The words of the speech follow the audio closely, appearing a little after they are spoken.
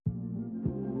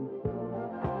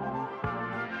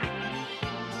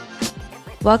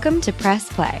Welcome to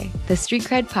Press Play, the Street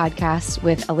Cred podcast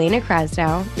with Elena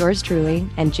Krasnow, yours truly,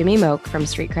 and Jimmy Moak from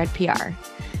Street Cred PR.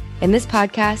 In this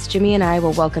podcast, Jimmy and I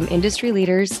will welcome industry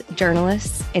leaders,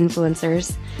 journalists,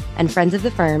 influencers, and friends of the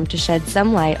firm to shed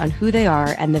some light on who they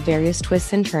are and the various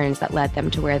twists and turns that led them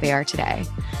to where they are today.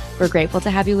 We're grateful to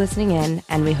have you listening in,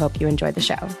 and we hope you enjoy the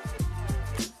show.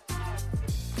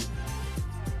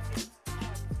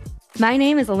 My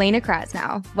name is Elena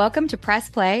Krasnow. Welcome to Press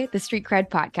Play, the Street Cred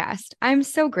podcast. I'm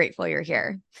so grateful you're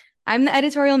here. I'm the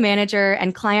editorial manager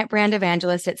and client brand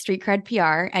evangelist at Street Cred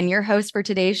PR and your host for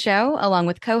today's show, along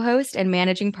with co-host and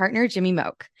managing partner Jimmy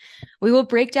Moak. We will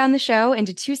break down the show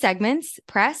into two segments: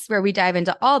 Press, where we dive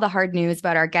into all the hard news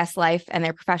about our guest life and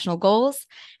their professional goals,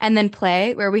 and then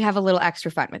Play, where we have a little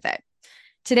extra fun with it.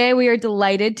 Today, we are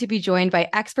delighted to be joined by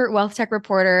expert wealth tech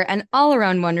reporter and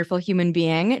all-around wonderful human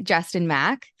being, Justin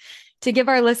Mack. To give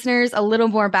our listeners a little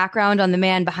more background on the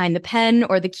man behind the pen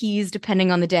or the keys,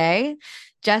 depending on the day,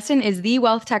 Justin is the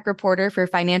wealth tech reporter for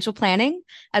financial planning,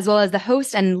 as well as the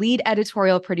host and lead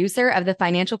editorial producer of the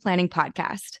Financial Planning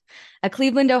Podcast. A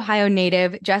Cleveland, Ohio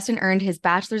native, Justin earned his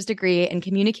bachelor's degree in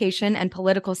communication and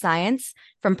political science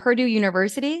from Purdue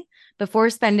University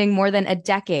before spending more than a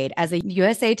decade as a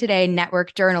USA Today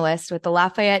network journalist with the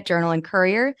Lafayette Journal and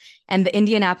Courier and the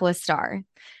Indianapolis Star.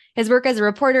 His work as a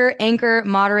reporter, anchor,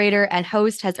 moderator, and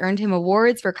host has earned him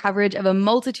awards for coverage of a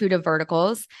multitude of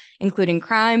verticals, including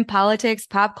crime, politics,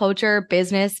 pop culture,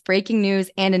 business, breaking news,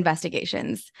 and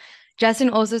investigations. Justin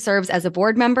also serves as a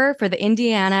board member for the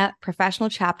Indiana professional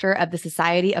chapter of the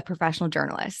Society of Professional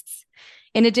Journalists.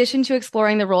 In addition to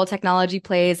exploring the role technology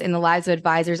plays in the lives of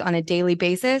advisors on a daily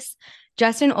basis,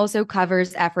 Justin also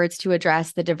covers efforts to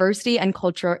address the diversity and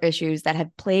cultural issues that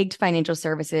have plagued financial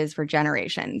services for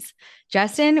generations.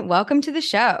 Justin, welcome to the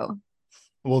show.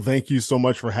 Well, thank you so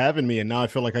much for having me. And now I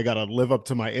feel like I got to live up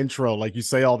to my intro. Like you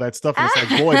say all that stuff. And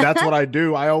it's like, boy, that's what I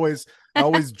do. I always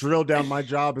drill down my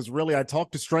job is really, I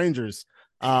talk to strangers.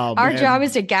 Our job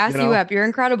is to gas you up. You're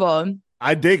incredible.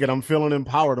 I dig it. I'm feeling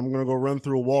empowered. I'm going to go run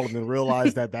through a wall and then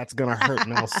realize that that's going to hurt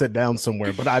and I'll sit down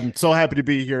somewhere. But I'm so happy to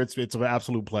be here. It's an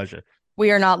absolute pleasure. We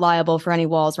are not liable for any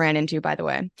walls ran into, by the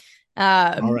way.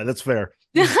 All right, that's fair.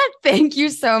 Thank you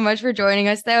so much for joining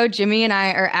us, though. Jimmy and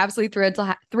I are absolutely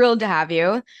thrilled to have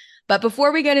you. But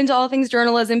before we get into all things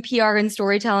journalism, PR, and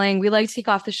storytelling, we like to kick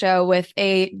off the show with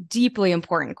a deeply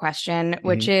important question,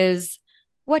 which is,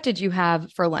 what did you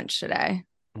have for lunch today?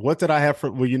 What did I have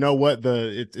for? Well, you know what?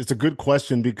 It's a good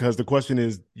question because the question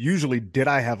is usually, did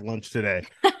I have lunch today?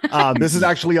 This is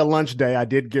actually a lunch day. I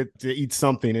did get to eat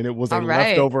something, and it was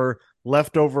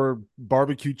leftover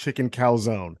barbecue chicken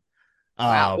calzone.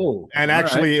 Wow. And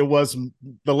actually it was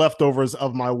the leftovers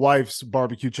of my wife's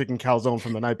barbecue chicken calzone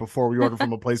from the night before. We ordered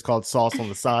from a place called Sauce on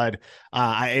the Side.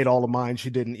 I ate all of mine.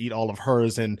 She didn't eat all of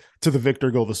hers, and to the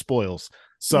victor go the spoils.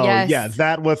 So yeah,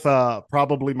 that with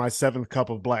probably my 7th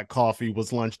cup of black coffee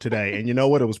was lunch today. And you know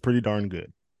what? It was pretty darn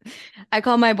good. I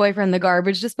call my boyfriend the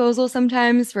garbage disposal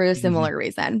sometimes for a similar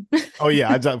reason. Oh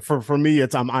yeah, for me,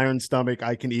 it's I'm iron stomach.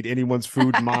 I can eat anyone's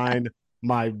food, mine,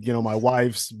 my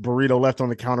wife's burrito left on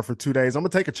the counter for 2 days. I'm gonna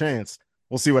take a chance.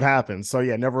 We'll see what happens. So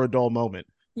yeah, never a dull moment.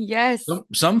 Yes.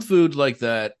 Some food like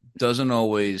that doesn't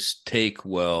always take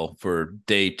well for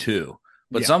day 2,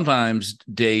 but sometimes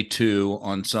day 2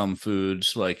 on some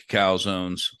foods like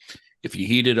calzones, if you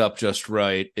heat it up just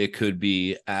right, it could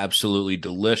be absolutely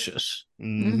delicious.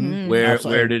 Mm-hmm.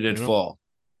 Where did it fall?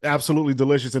 Absolutely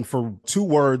delicious. And for 2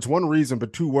 words, one reason,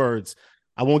 but 2 words,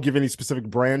 I won't give any specific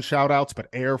brand shout outs, but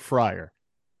air fryer.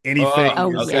 Anything.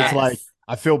 It's like,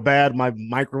 I feel bad. My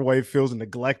microwave feels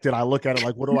neglected. I look at it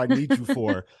like, what do I need you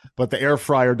for? But the air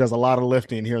fryer does a lot of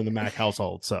lifting here in the Mack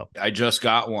household. So I just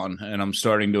got one and I'm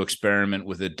starting to experiment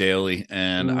with it daily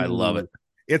and I love it.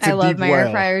 I love my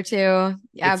air fryer too.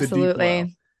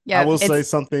 Absolutely. Yeah, I will say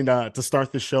something to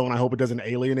start the show, and I hope it doesn't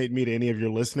alienate me to any of your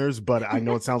listeners, but I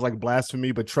know it sounds like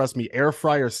blasphemy, but trust me, air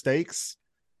fryer steaks.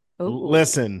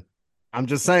 Listen, I'm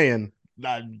just saying,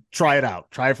 try it out.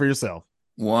 Try it for yourself.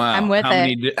 Wow. I'm with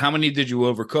it. How many did you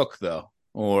overcook though?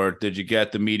 Or did you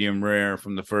get the medium rare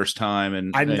from the first time?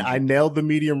 And I nailed the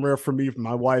medium rare for me.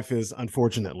 My wife is,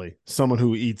 unfortunately, someone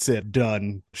who eats it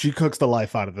done. She cooks the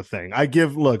life out of the thing.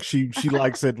 She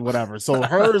likes it, whatever. So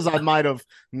hers, I might have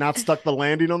not stuck the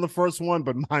landing on the first one,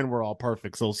 but mine were all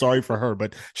perfect. So sorry for her,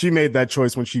 but she made that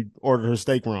choice when she ordered her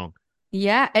steak wrong.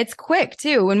 Yeah, it's quick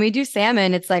too. When we do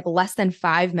salmon, it's like less than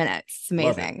 5 minutes. It's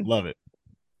amazing. Love it.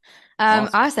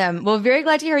 Awesome. Well, very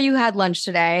glad to hear you had lunch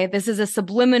today. This is a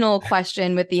subliminal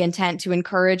question with the intent to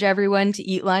encourage everyone to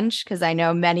eat lunch, because I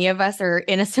know many of us are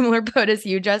in a similar boat as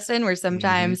you, Justin, where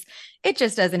sometimes it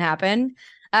just doesn't happen.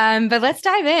 But let's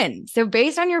dive in. So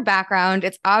based on your background,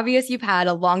 it's obvious you've had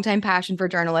a longtime passion for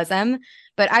journalism,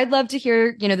 but I'd love to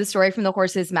hear, the story from the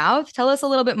horse's mouth. Tell us a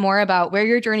little bit more about where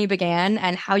your journey began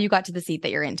and how you got to the seat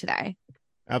that you're in today.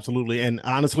 Absolutely. And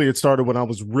honestly, it started when I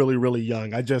was really, really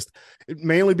young.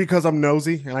 Mainly because I'm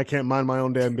nosy and I can't mind my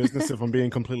own damn business if I'm being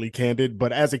completely candid.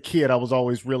 But as a kid, I was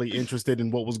always really interested in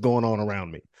what was going on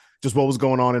around me, just what was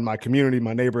going on in my community,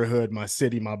 my neighborhood, my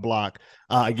city, my block.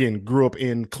 Again, grew up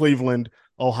in Cleveland,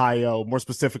 Ohio. More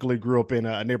specifically, grew up in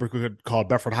a neighborhood called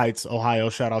Bedford Heights, Ohio.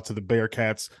 Shout out to the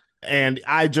Bearcats. And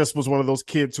I just was one of those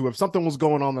kids who, if something was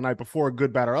going on the night before,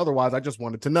 good, bad, or otherwise, I just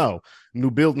wanted to know.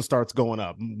 New building starts going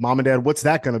up. Mom and dad, what's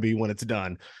that going to be when it's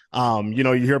done?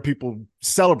 You hear people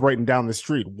celebrating down the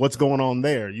street. What's going on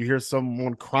there? You hear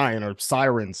someone crying or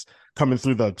sirens coming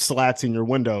through the slats in your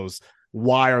windows.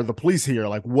 Why are the police here?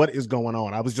 Like, what is going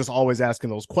on? I was just always asking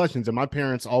those questions. And my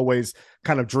parents always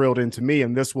kind of drilled into me.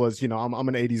 And this was, I'm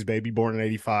an 80s baby, born in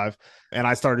 85. And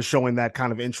I started showing that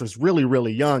kind of interest really,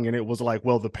 really young. And it was like,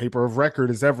 well, the paper of record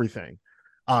is everything.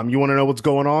 You want to know what's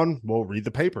going on? Well, read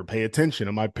the paper, pay attention.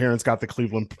 And my parents got the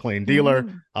Cleveland Plain Dealer.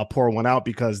 I'll pour one out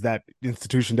because that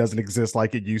institution doesn't exist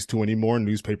like it used to anymore.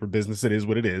 Newspaper business, it is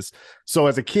what it is. So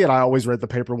as a kid, I always read the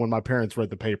paper when my parents read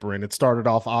the paper. And it started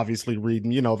off obviously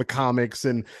reading, the comics,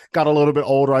 and got a little bit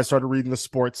older. I started reading the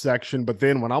sports section. But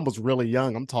then when I was really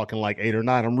young, I'm talking like 8 or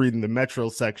 9, I'm reading the Metro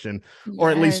section, or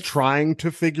at least trying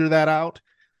to figure that out.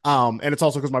 And it's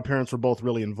also because my parents were both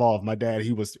really involved. My dad,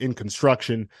 he was in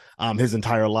construction his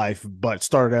entire life, but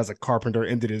started as a carpenter,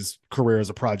 ended his career as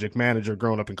a project manager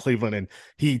growing up in Cleveland. And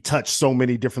he touched so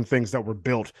many different things that were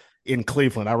built in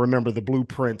Cleveland. I remember the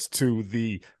blueprints to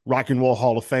the Rock and Roll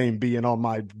Hall of Fame being on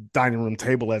my dining room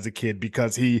table as a kid,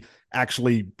 because he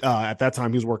actually, at that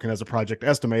time, he was working as a project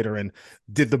estimator and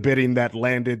did the bidding that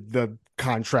landed the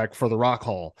contract for the Rock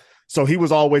Hall. So he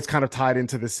was always kind of tied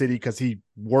into the city because he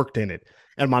worked in it.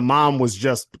 And my mom was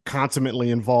just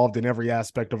consummately involved in every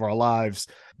aspect of our lives.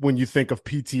 When you think of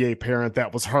PTA parent,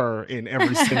 that was her in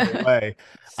every single way.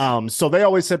 So they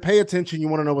always said, pay attention. You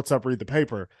want to know what's up, read the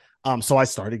paper. So I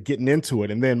started getting into it.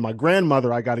 And then my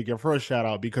grandmother, I got to give her a shout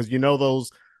out, because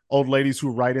those old ladies who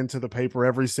write into the paper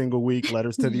every single week,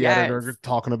 letters to the editor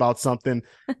talking about something.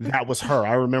 That was her.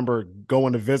 I remember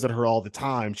going to visit her all the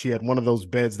time. She had one of those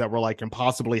beds that were like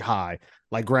impossibly high.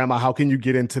 Like, Grandma, how can you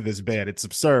get into this bed? It's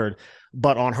absurd.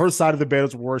 But on her side of the bed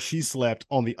is where she slept.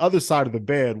 On the other side of the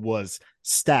bed was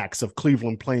stacks of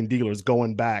Cleveland Plain Dealers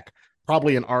going back,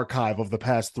 probably an archive of the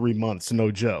past 3 months,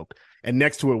 no joke. And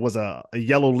next to it was a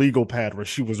yellow legal pad where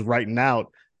she was writing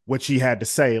out what she had to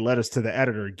say, letters to the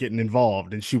editor, getting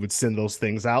involved. And she would send those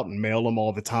things out and mail them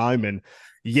all the time. And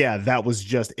yeah, that was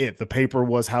just it. The paper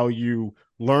was how you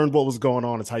learned what was going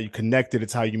on. It's how you connected.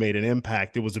 It's how you made an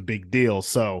impact. It was a big deal.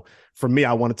 So for me,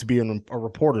 I wanted to be a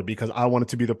reporter because I wanted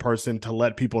to be the person to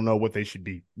let people know what they should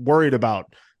be worried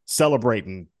about,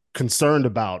 celebrating, concerned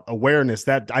about, awareness.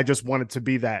 That I just wanted to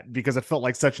be that, because it felt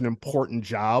like such an important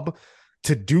job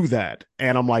to do that.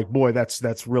 And I'm like, boy,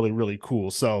 that's really, really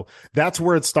cool. So that's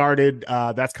where it started.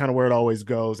 That's kind of where it always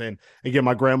goes. And again,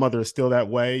 my grandmother is still that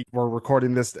way. We're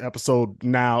recording this episode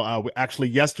now. Actually,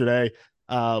 yesterday,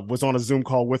 was on a Zoom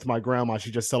call with my grandma. She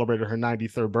just celebrated her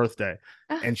 93rd birthday.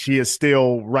 And she is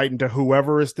still writing to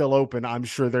whoever is still open. I'm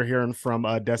sure they're hearing from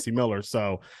Desi Miller.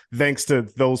 So thanks to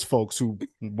those folks who,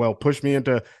 pushed me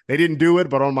into, they didn't do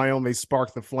it, but on my own, they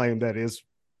sparked the flame that is,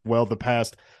 the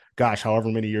past, however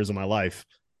many years of my life.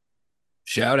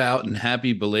 Shout out and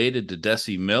happy belated to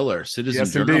Desi Miller, citizen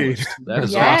Indeed. journalist. That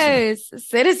is awesome.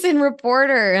 Citizen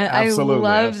reporter. Absolutely,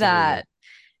 I love that.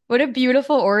 What a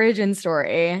beautiful origin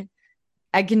story.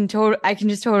 I can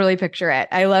just totally picture it.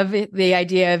 I love the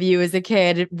idea of you as a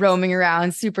kid roaming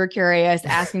around, super curious,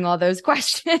 asking all those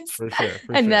questions. For sure.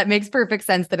 That makes perfect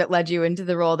sense that it led you into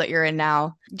the role that you're in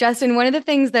now. Justin, one of the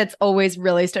things that's always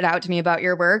really stood out to me about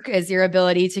your work is your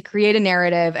ability to create a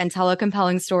narrative and tell a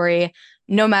compelling story.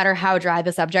 No matter how dry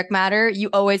the subject matter, you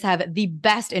always have the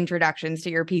best introductions to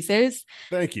your pieces.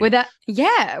 Thank you.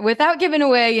 Without giving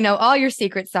away, all your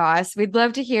secret sauce, we'd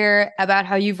love to hear about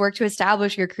how you've worked to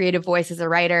establish your creative voice as a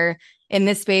writer in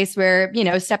this space where,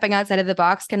 stepping outside of the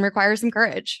box can require some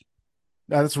courage.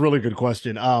 That's a really good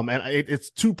question. And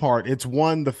it's two-part. It's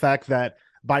one, the fact that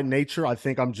by nature, I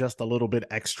think I'm just a little bit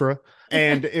extra.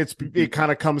 And it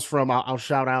kind of comes from, I'll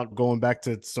shout out, going back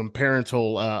to some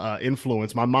parental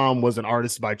influence. My mom was an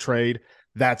artist by trade.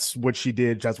 That's what she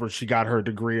did. That's where she got her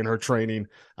degree and her training.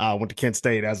 Went to Kent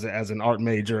State as an art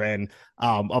major. And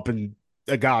up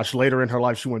gosh, later in her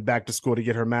life, she went back to school to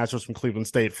get her master's from Cleveland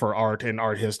State for art and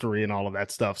art history and all of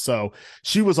that stuff. So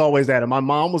she was always at it. My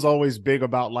mom was always big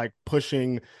about like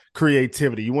pushing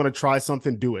creativity. You want to try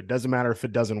something, do it. Doesn't matter if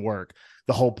it doesn't work.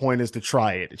 The whole point is to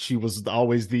try it. She was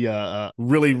always the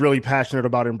really, really passionate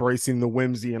about embracing the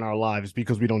whimsy in our lives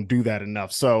because we don't do that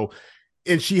enough. So,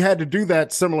 and she had to do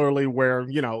that similarly where,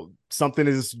 you know, something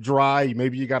is dry,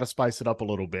 maybe you got to spice it up a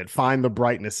little bit, find the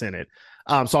brightness in it.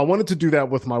 So I wanted to do that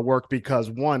with my work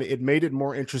because, one, it made it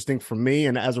more interesting for me,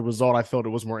 and as a result I felt it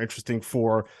was more interesting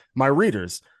for my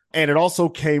readers. And it also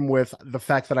came with the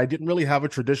fact that I didn't really have a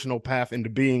traditional path into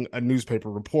being a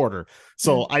newspaper reporter,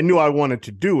 so I knew I wanted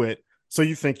to do it. So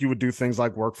you think you would do things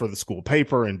like work for the school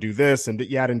paper and do this, and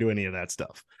yeah, I didn't do any of that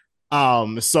stuff.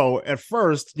 So at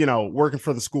first, you know, working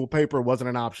for the school paper wasn't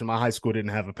an option. My high school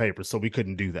didn't have a paper, so we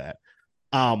couldn't do that.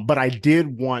 But I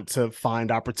did want to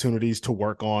find opportunities to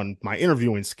work on my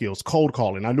interviewing skills, cold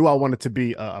calling. I knew I wanted to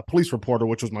be a police reporter,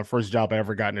 which was my first job I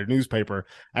ever got in a newspaper.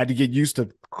 I had to get used to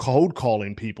cold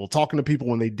calling people, talking to people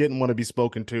when they didn't want to be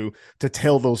spoken to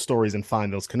tell those stories and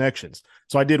find those connections.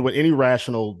 So I did what any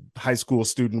rational high school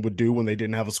student would do when they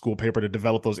didn't have a school paper to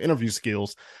develop those interview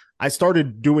skills. I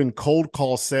started doing cold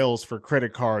call sales for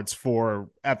credit cards for,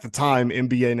 at the time,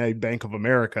 MBNA Bank of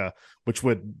America, which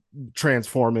would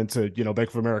transform into, you know, Bank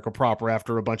of America proper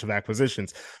after a bunch of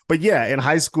acquisitions. But yeah, in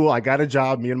high school, I got a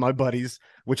job, me and my buddies,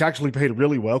 which actually paid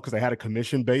really well because they had a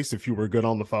commission base if you were good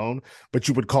on the phone. But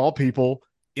you would call people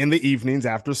in the evenings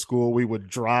after school. We would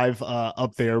drive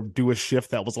up there, do a shift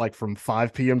that was like from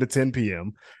 5 p.m. to 10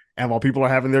 p.m. And while people are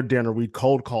having their dinner, we'd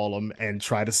cold call them and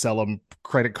try to sell them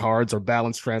credit cards or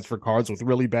balance transfer cards with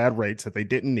really bad rates that they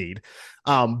didn't need.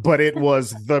 But it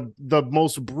was the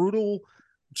most brutal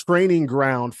training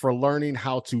ground for learning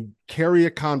how to carry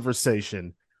a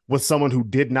conversation with someone who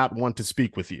did not want to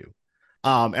speak with you.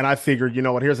 And I figured, you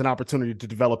know what, here's an opportunity to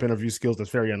develop interview skills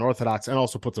that's very unorthodox and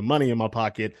also put some money in my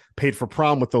pocket, paid for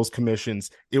prom with those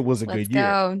commissions. It was a good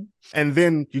year. And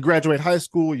then you graduate high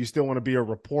school, you still want to be a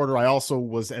reporter. I also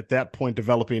was at that point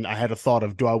developing, I had a thought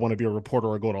of, do I want to be a reporter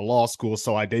or go to law school?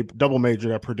 So I double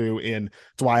majored at Purdue that's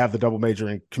why I have the double major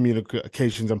in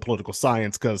communications and political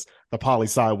science, because the poli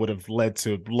sci would have led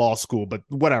to law school, but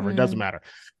whatever, it doesn't matter.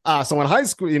 So in high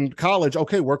school, in college,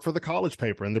 okay, work for the college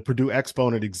paper, and the Purdue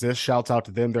Exponent exists. Shouts out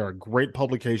to them. They're a great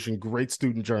publication, great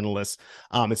student journalists.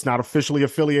 It's not officially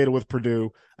affiliated with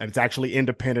Purdue, and it's actually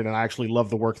independent, and I actually love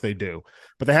the work they do.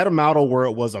 But they had a model where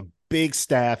it was a big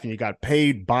staff and you got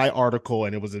paid by article,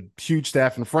 and it was a huge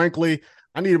staff. And frankly,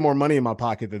 I needed more money in my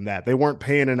pocket than that. They weren't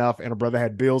paying enough, and a brother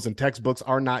had bills, and textbooks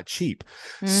are not cheap.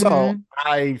 So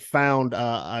I found,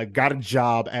 I got a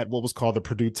job at what was called the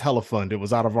Purdue Telefund. It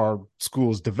was out of our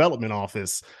school's development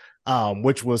office,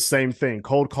 which was same thing,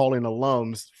 cold calling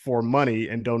alums for money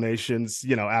and donations,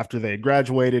 you know, after they had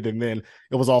graduated. And then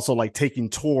it was also like taking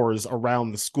tours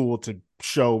around the school to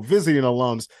show visiting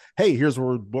alums, hey, here's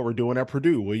what we're doing at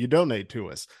Purdue. Will you donate to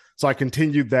us? So I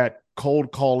continued that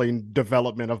cold calling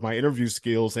development of my interview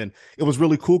skills. And it was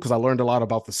really cool because I learned a lot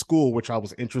about the school, which I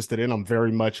was interested in. I'm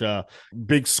very much a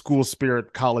big school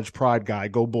spirit, college pride guy,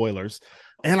 go Boilers.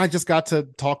 And I just got to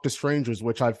talk to strangers,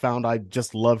 which I found I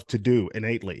just love to do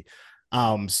innately.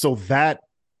 So that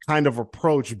kind of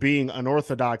approach, being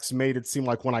unorthodox, made it seem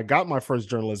like when I got my first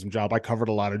journalism job, I covered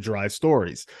a lot of dry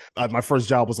stories. My first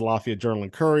job was the Lafayette Journal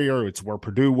and Courier. It's where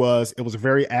Purdue was. It was a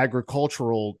very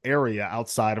agricultural area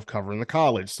outside of covering the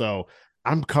college. So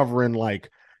I'm covering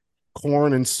like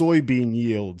corn and soybean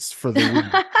yields for the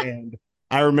week. And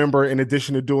I remember, in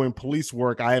addition to doing police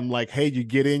work, I am like, hey, you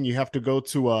get in, you have to go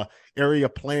to a area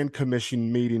plan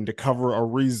commission meeting to cover a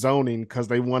rezoning because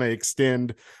they want to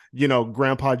extend, you know,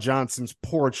 Grandpa Johnson's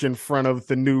porch in front of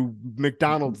the new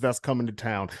McDonald's that's coming to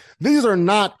town. These are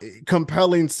not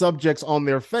compelling subjects on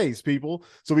their face, people.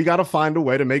 So we got to find a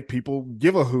way to make people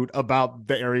give a hoot about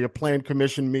the area plan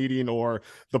commission meeting or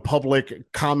the public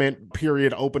comment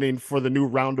period opening for the new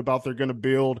roundabout they're going to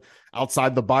build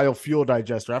outside the biofuel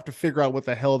digester. I have to figure out what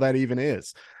the hell that even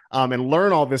is. And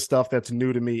learn all this stuff that's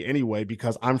new to me anyway,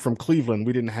 because I'm from Cleveland.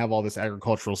 We didn't have all this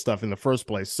agricultural stuff in the first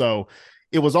place. So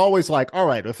it was always like, all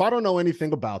right, if I don't know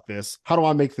anything about this, how do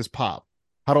I make this pop?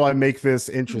 How do I make this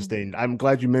interesting? I'm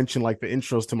glad you mentioned like the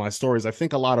intros to my stories. I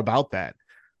think a lot about that.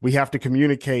 We have to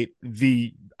communicate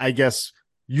the, I guess,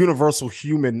 universal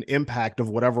human impact of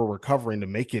whatever we're covering to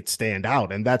make it stand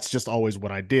out. And that's just always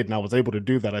what I did. And I was able to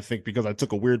do that, I think, because I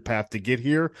took a weird path to get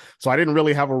here. So I didn't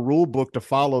really have a rule book to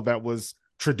follow that was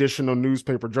traditional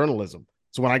newspaper journalism.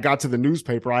 So when I got to the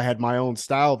newspaper, I had my own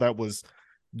style that was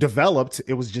developed.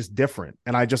 It was just different.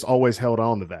 And I just always held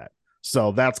on to that.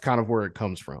 So that's kind of where it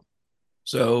comes from.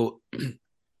 So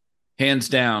Hands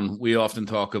down, we often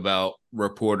talk about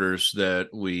reporters that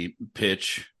we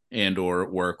pitch and or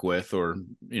work with, or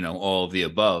all of the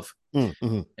above.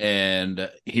 Mm-hmm. And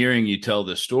hearing you tell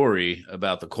the story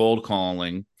about the cold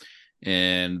calling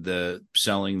and the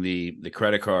selling the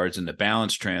credit cards and the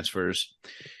balance transfers,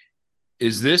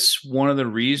 is this one of the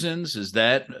reasons? Is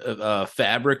that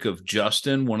fabric of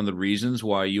Justin one of the reasons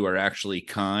why you are actually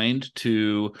kind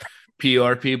to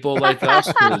PR people like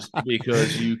us?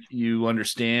 Because you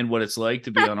understand what it's like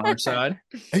to be on our side?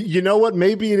 You know what?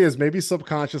 Maybe it is. Maybe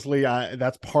subconsciously,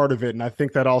 that's part of it, and I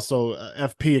think that also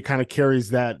FP it kind of carries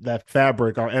that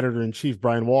fabric. Our editor in chief,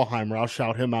 Brian Walheimer, I'll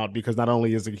shout him out because not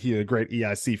only is he a great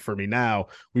EIC for me now,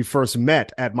 we first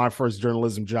met at my first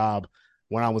journalism job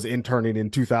when I was interning in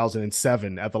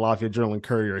 2007 at the Lafayette Journal and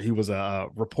Courier. He was a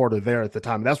reporter there at the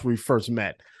time. That's where we first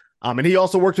met. And he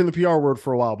also worked in the PR world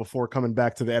for a while before coming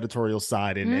back to the editorial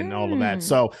side and all of that.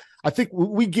 So I think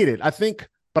we get it.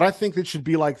 But I think it should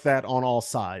be like that on all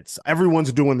sides.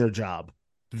 Everyone's doing their job.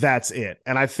 That's it.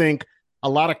 And I think a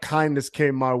lot of kindness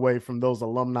came my way from those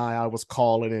alumni I was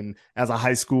calling in as a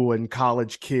high school and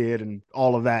college kid and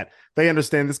all of that. They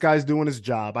understand this guy's doing his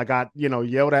job. I got,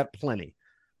 yelled at plenty.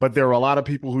 But there were a lot of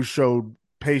people who showed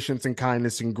patience and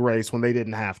kindness and grace when they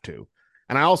didn't have to.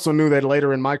 And I also knew that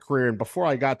later in my career, and before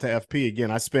I got to FP, again,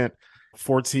 I spent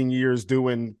 14 years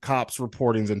doing cops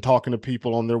reportings and talking to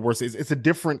people on their worst. It's a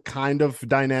different kind of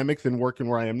dynamic than working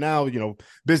where I am now,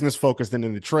 business focused and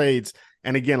in the trades.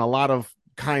 And again, a lot of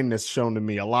kindness shown to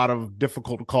me, a lot of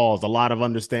difficult calls, a lot of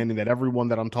understanding that everyone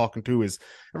that I'm talking to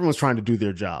everyone's trying to do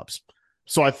their jobs.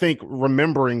 So I think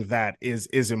remembering that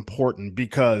is important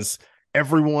because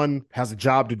everyone has a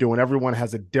job to do and everyone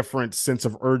has a different sense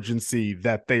of urgency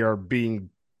that they are being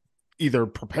either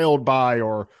propelled by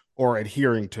or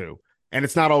adhering to. And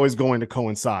it's not always going to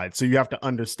coincide. So you have to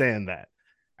understand that.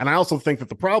 And I also think that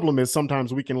the problem is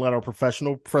sometimes we can let our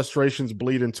professional frustrations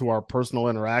bleed into our personal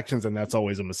interactions, and that's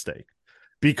always a mistake.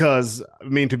 Because,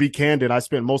 to be candid, I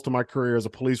spent most of my career as a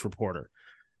police reporter.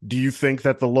 Do you think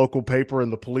that the local paper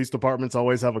and the police departments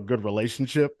always have a good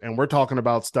relationship? And we're talking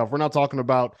about stuff. We're not talking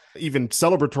about even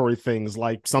celebratory things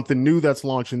like something new that's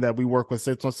launching that we work with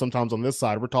sometimes on this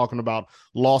side. We're talking about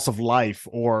loss of life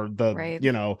or the, Right.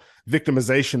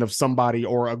 victimization of somebody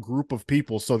or a group of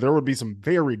people. So there would be some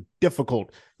very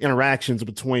difficult interactions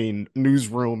between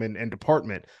newsroom and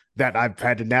department that I've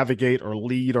had to navigate or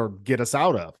lead or get us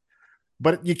out of.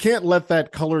 But you can't let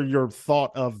that color your thought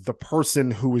of the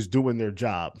person who is doing their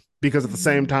job, because at the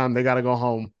same time, they got to go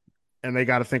home and they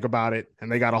got to think about it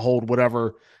and they got to hold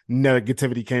whatever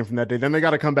negativity came from that day. Then they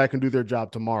got to come back and do their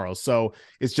job tomorrow. So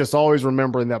it's just always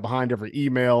remembering that behind every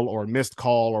email or missed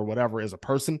call or whatever is a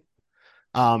person.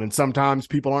 And sometimes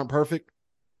people aren't perfect.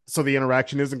 So the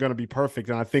interaction isn't going to be perfect.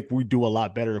 And I think we do a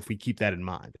lot better if we keep that in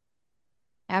mind.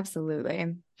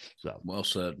 Absolutely. So well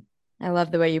said. I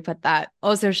love the way you put that.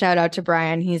 Also, shout out to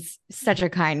Brian. He's such a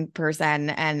kind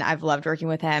person, and I've loved working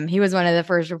with him. He was one of the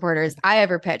first reporters I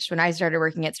ever pitched when I started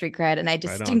working at Street Cred, and I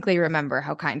distinctly remember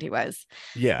how kind he was.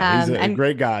 Yeah, he's a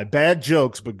great guy. Bad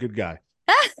jokes, but good guy.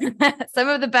 Some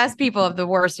of the best people have the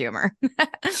worst humor.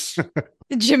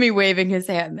 Jimmy waving his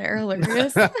hand there.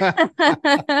 Hilarious.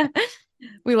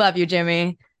 We love you,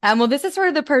 Jimmy. Well, this is sort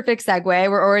of the perfect segue.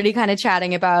 We're already kind of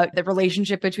chatting about the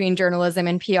relationship between journalism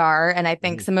and PR. And I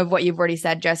think some of what you've already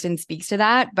said, Justin, speaks to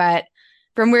that. But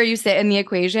from where you sit in the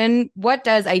equation, what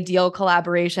does ideal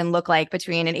collaboration look like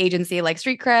between an agency like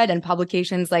Street Cred and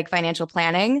publications like Financial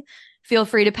Planning? Feel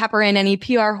free to pepper in any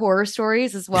PR horror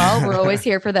stories as well. We're always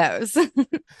here for those.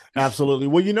 Absolutely.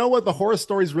 Well, you know what? The horror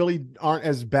stories really aren't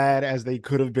as bad as they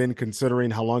could have been, considering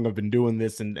how long I've been doing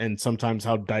this and sometimes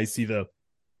how dicey the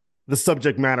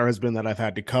subject matter has been that I've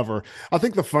had to cover. I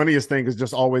think the funniest thing is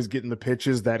just always getting the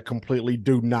pitches that completely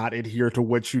do not adhere to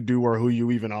what you do or who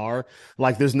you even are.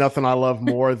 Like, there's nothing I love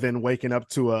more than waking up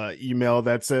to an email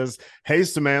that says, "Hey,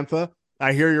 Samantha,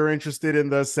 I hear you're interested in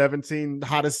the 17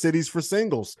 hottest cities for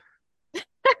singles."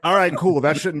 All right, cool.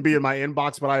 That shouldn't be in my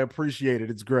inbox, but I appreciate it.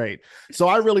 It's great. So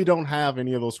I really don't have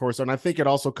any of those horrors. And I think it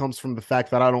also comes from the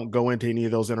fact that I don't go into any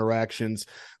of those interactions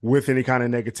with any kind of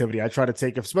negativity. I try to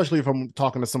take, especially if I'm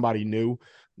talking to somebody new,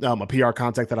 a PR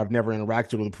contact that I've never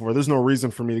interacted with before, there's no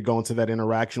reason for me to go into that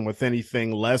interaction with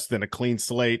anything less than a clean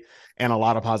slate and a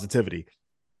lot of positivity.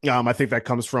 I think that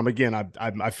comes from, again,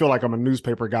 I feel like I'm a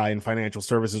newspaper guy in financial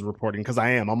services reporting, because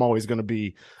I am. I'm always going to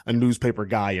be a newspaper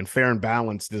guy, and fair and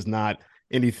balanced is not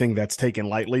anything that's taken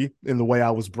lightly in the way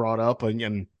I was brought up.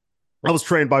 And I was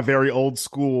trained by very old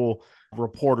school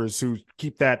reporters who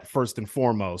keep that first and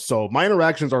foremost. So my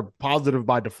interactions are positive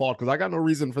by default because I got no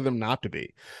reason for them not to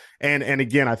be. And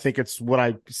again, I think it's what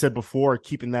I said before,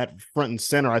 keeping that front and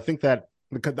center. I think that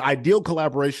the ideal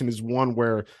collaboration is one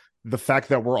where the fact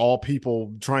that we're all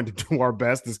people trying to do our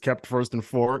best is kept first and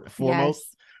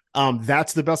foremost. Yes.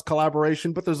 That's the best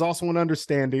collaboration, but there's also an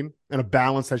understanding and a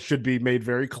balance that should be made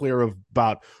very clear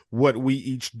about what we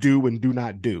each do and do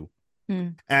not do.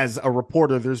 As a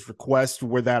reporter, there's requests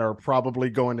where that are probably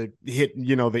going to hit,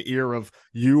 the ear of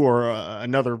you or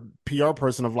another PR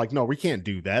person of like, no, we can't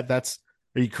do that.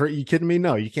 Are you kidding me?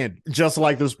 No, you can't. Just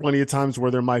like there's plenty of times where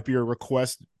there might be a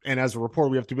request. And as a reporter,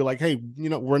 we have to be like, hey,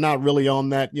 we're not really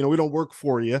on that. We don't work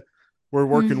for you. We're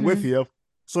working with you.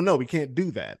 So no, we can't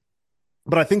do that.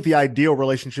 But I think the ideal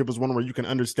relationship is one where you can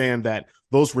understand that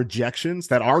those rejections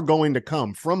that are going to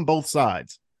come from both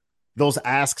sides, those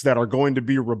asks that are going to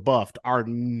be rebuffed are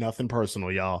nothing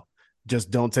personal, y'all.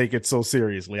 Just don't take it so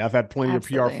seriously. I've had plenty of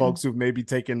PR folks who've maybe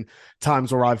taken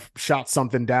times where I've shot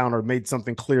something down or made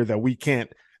something clear that we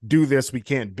can't do this, we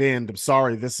can't bend. I'm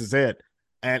sorry, this is it.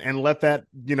 And let that,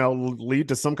 lead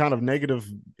to some kind of negative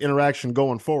interaction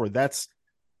going forward. That's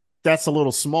a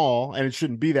little small, and it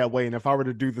shouldn't be that way. And if I were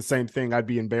to do the same thing, I'd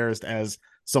be embarrassed as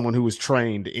someone who was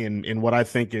trained in what I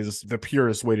think is the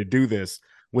purest way to do this,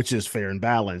 which is fair and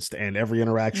balanced. And every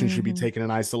interaction should be taken in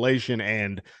isolation.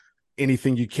 And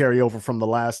anything you carry over from the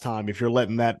last time, if you're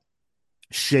letting that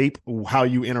shape how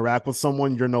you interact with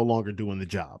someone, you're no longer doing the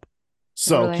job.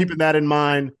 So keeping that in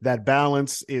mind, that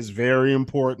balance is very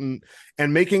important,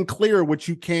 and making clear what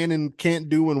you can and can't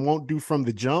do and won't do from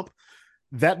the jump.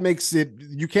 That makes it,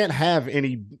 you can't have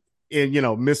any,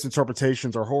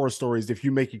 misinterpretations or horror stories if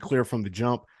you make it clear from the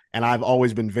jump. And I've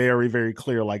always been very, very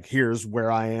clear, like, here's where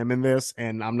I am in this,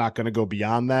 and I'm not going to go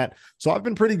beyond that. So I've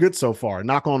been pretty good so far,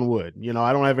 knock on wood.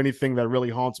 I don't have anything that really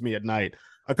haunts me at night.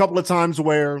 A couple of times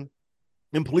where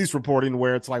in police reporting,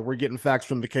 where it's like we're getting facts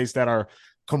from the case that are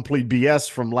complete BS,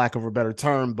 from lack of a better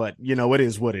term, but it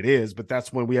is what it is. But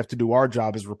that's when we have to do our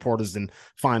job as reporters and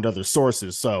find other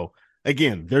sources. So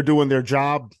again, they're doing their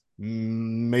job,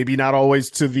 maybe not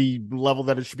always to the level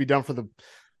that it should be done for the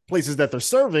places that they're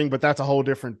serving, but that's a whole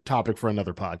different topic for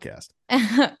another podcast.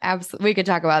 Absolutely. We could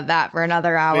talk about that for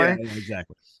another hour. Yeah,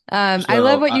 exactly. I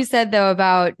love what you said, though,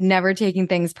 about never taking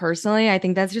things personally. I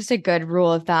think that's just a good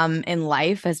rule of thumb in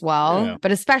life as well,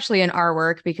 but especially in our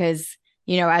work, because,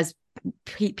 as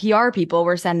PR people,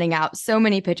 we're sending out so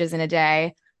many pitches in a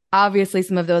day. Obviously,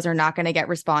 some of those are not going to get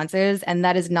responses, and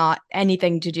that is not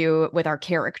anything to do with our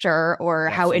character or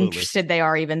how interested they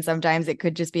are. Even sometimes it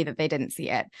could just be that they didn't see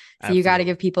it. So you got to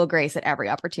give people grace at every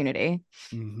opportunity.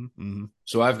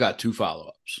 So I've got 2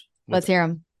 follow-ups. Let's hear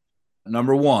them.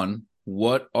 Number 1,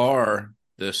 what are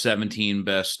the 17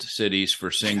 best cities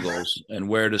for singles, and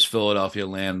where does Philadelphia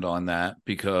land on that?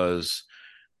 Because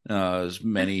as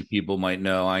many people might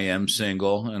know, I am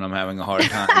single and I'm having a hard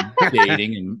time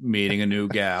dating and meeting a new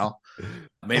gal.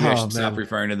 Maybe I should stop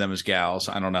referring to them as gals.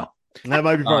 I don't know. That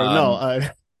might be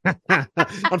part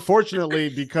unfortunately,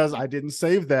 because I didn't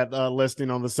save that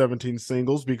listing on the 17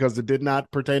 singles because it did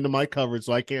not pertain to my coverage,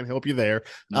 so I can't help you there.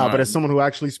 But as someone who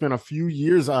actually spent a few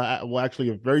years, actually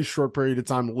a very short period of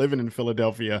time living in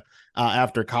Philadelphia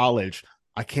after college,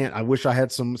 I wish I had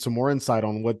some more insight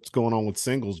on what's going on with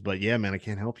singles, but yeah, man, I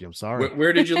can't help you. I'm sorry.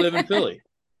 Where did you live in Philly?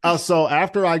 So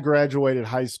after I graduated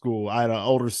high school, I had an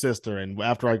older sister, and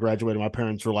after I graduated, my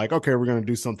parents were like, okay, we're going to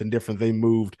do something different. They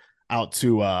moved out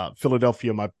to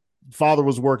Philadelphia. My father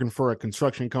was working for a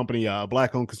construction company, a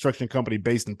Black-owned construction company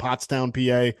based in Pottstown,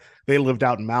 PA. They lived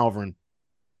out in Malvern.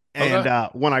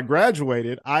 And when I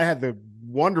graduated, I had the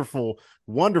wonderful,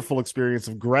 wonderful experience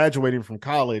of graduating from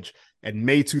college in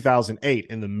May 2008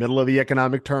 in the middle of the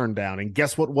economic turndown. And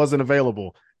guess what wasn't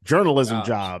available? Journalism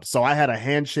jobs. So I had a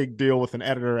handshake deal with an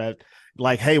editor at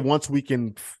like, hey, once we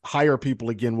can hire people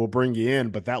again, we'll bring you in.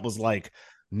 But that was like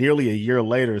nearly a year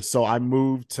later. So I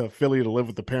moved to Philly to live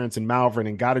with the parents in Malvern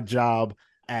and got a job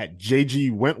at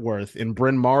JG Wentworth in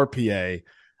Bryn Mawr, PA,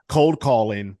 cold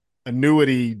calling,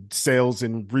 annuity sales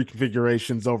and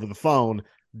reconfigurations over the phone.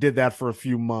 Did that for a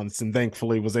few months and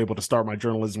thankfully was able to start my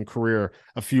journalism career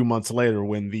a few months later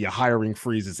when the hiring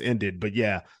freezes ended. But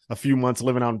yeah, a few months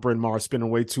living out in Bryn Mawr, spending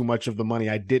way too much of the money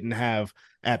I didn't have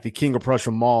at the King of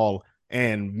Prussia Mall,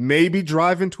 and maybe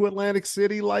driving to Atlantic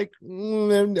City like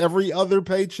every other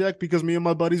paycheck because me and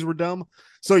my buddies were dumb.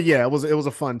 So yeah, it was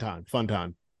a fun time.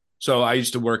 So I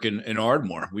used to work in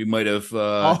Ardmore. We might have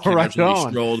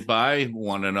strolled by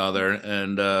one another,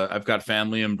 and I've got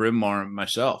family in Bryn Mawr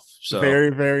myself. So very,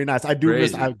 very nice. I do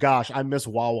I miss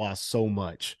Wawa so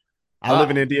much. I live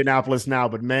in Indianapolis now,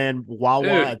 but man,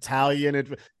 Wawa Italian.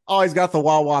 He's got the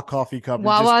Wawa coffee cup.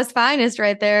 Wawa's finest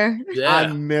right there. Yeah. I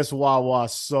miss Wawa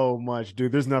so much,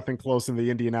 dude. There's nothing close in the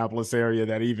Indianapolis area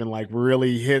that even like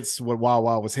really hits what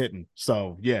Wawa was hitting.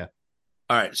 So yeah.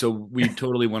 All right, so we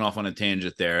totally went off on a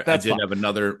tangent there. That's I did fine.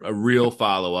 have a real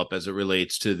follow up as it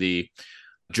relates to the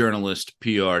journalist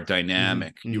PR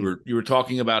dynamic. You were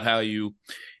talking about how you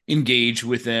engage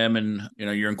with them, and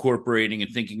you're incorporating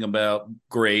and thinking about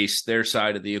Grace, their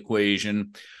side of the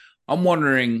equation. I'm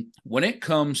wondering, when it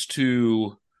comes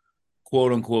to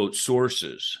quote unquote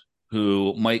sources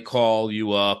who might call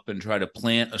you up and try to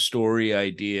plant a story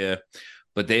idea,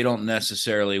 but they don't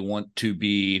necessarily want to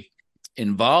be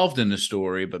involved in the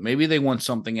story, but maybe they want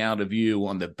something out of you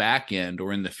on the back end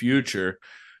or in the future.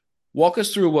 Walk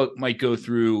us through what might go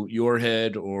through your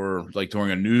head, or like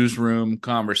during a newsroom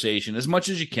conversation, as much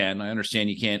as you can. I understand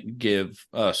you can't give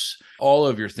us all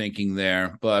of your thinking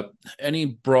there, but any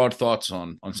broad thoughts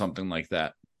on something like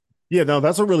that? Yeah, no,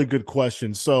 that's a really good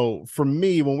question. So for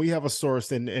me, when we have a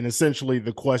source, and essentially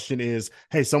the question is,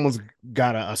 hey, someone's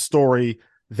got a story,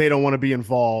 they don't want to be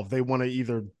involved. They want to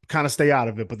either kind of stay out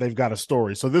of it, but they've got a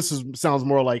story. So this sounds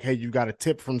more like, hey, you got a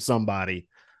tip from somebody,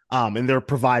 and they're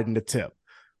providing the tip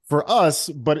for us,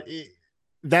 but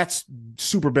that's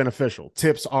super beneficial.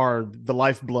 Tips are the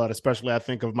lifeblood, especially I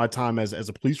think of my time as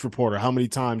a police reporter, how many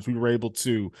times we were able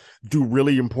to do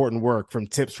really important work from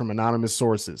tips from anonymous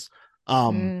sources.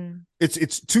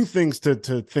 It's two things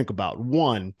to think about.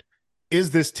 One,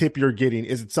 is this tip you're getting,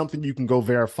 is it something you can go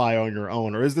verify on your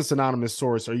own, or is this anonymous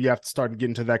source, or you have to start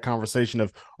getting to that conversation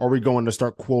of, are we going to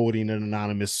start quoting an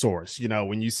anonymous source?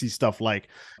 When you see stuff like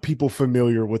people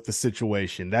familiar with the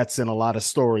situation, that's in a lot of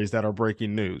stories that are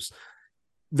breaking news.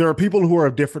 There are people who are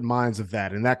of different minds of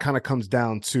that, and that kind of comes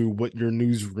down to what your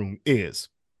newsroom is.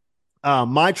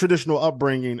 My traditional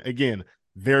upbringing, again,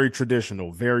 very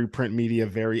traditional, very print media,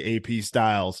 very AP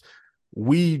styles.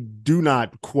 We do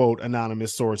not quote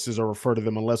anonymous sources or refer to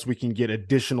them unless we can get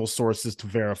additional sources to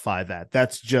verify that.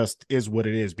 That's just is what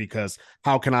it is, because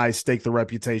how can I stake the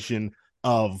reputation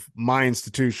of my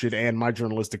institution and my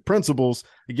journalistic principles,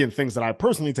 again, things that I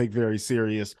personally take very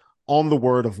serious, on the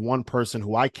word of one person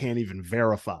who I can't even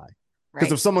verify?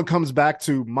 Because if someone comes back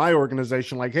to my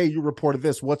organization like, hey, you reported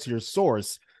this, what's your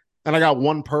source? And I got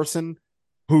one person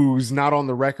who's not on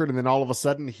the record, and then all of a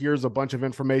sudden here's a bunch of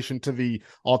information to the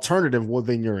alternative, well,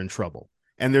 then you're in trouble.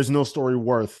 And there's no story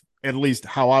worth, at least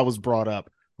how I was brought up,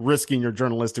 risking your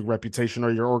journalistic reputation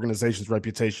or your organization's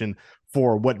reputation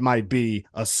for what might be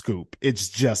a scoop. It's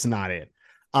just not it.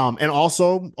 And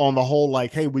also on the whole,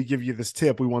 like, hey, we give you this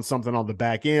tip, we want something on the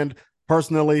back end.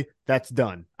 Personally, that's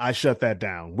done. I shut that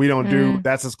down. We don't do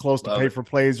that's as close to pay for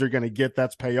plays you're going to get.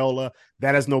 That's payola.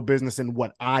 That has no business in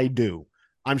what I do.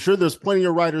 I'm sure there's plenty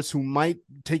of writers who might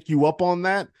take you up on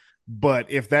that, but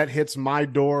if that hits my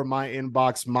door, my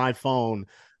inbox, my phone,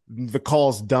 the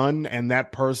call's done, and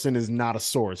that person is not a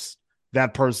source.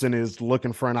 That person is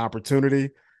looking for an opportunity,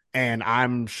 and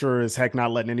I'm sure as heck not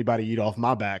letting anybody eat off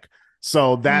my back.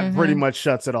 So that pretty much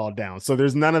shuts it all down. So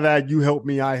there's none of that, you help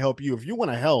me, I help you. If you want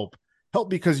to help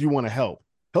because you want to help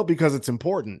because it's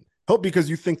important. Help because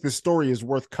you think this story is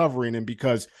worth covering, and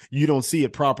because you don't see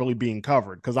it properly being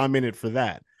covered, because I'm in it for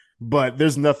that. But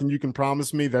there's nothing you can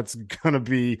promise me that's going to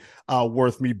be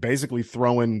worth me basically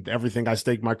throwing everything I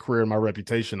stake my career and my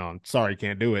reputation on. Sorry,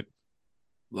 can't do it.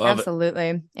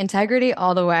 Absolutely. Integrity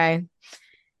all the way.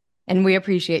 And we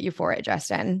appreciate you for it,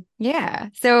 Justin. Yeah.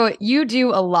 So you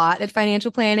do a lot at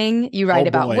financial planning. You write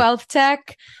about wealth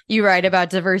tech. You write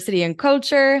about diversity and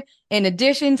culture. In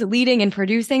addition to leading and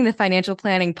producing the Financial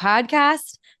Planning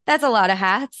Podcast, that's a lot of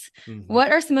hats.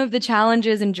 What are some of the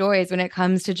challenges and joys when it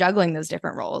comes to juggling those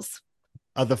different roles?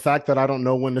 The fact that I don't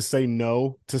know when to say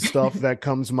no to stuff that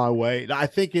comes my way. I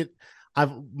think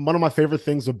one of my favorite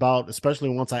things about, especially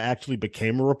once I actually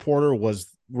became a reporter,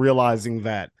 was realizing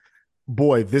that,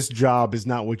 boy, this job is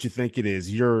not what you think it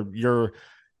is. Your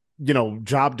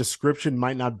job description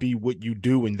might not be what you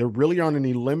do, and there really aren't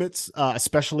any limits,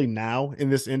 especially now in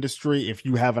this industry, if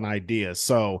you have an idea.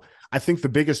 So I think the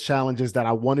biggest challenge is that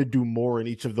I want to do more in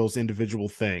each of those individual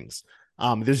things.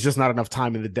 There's just not enough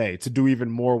time in the day to do even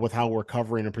more with how we're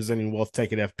covering and presenting wealth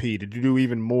tech at FP, to do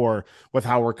even more with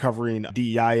how we're covering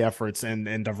DEI efforts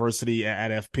and diversity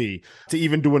at FP, to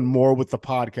even doing more with the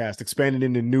podcast, expanding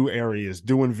into new areas,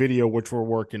 doing video, which we're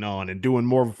working on, and doing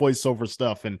more voiceover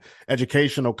stuff and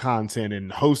educational content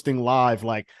and hosting live.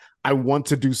 Like, I want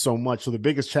to do so much. So the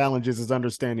biggest challenge is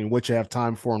understanding what you have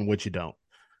time for and what you don't.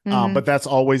 But that's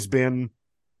always been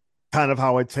kind of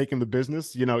how I'd taken the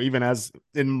business, even as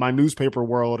in my newspaper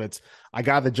world, I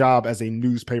got the job as a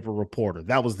newspaper reporter.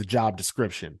 That was the job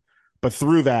description. But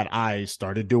through that, I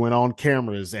started doing on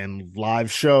cameras and live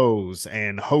shows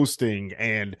and hosting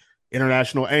and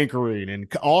international anchoring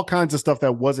and all kinds of stuff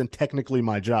that wasn't technically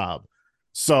my job.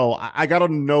 So I got to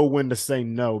know when to say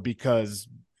no, because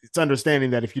it's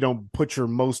understanding that if you don't put your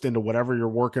most into whatever you're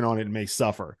working on, it may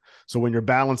suffer. So when you're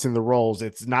balancing the roles,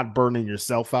 it's not burning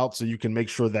yourself out, so you can make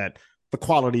sure that the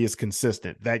quality is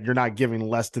consistent, that you're not giving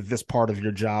less to this part of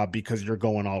your job because you're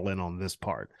going all in on this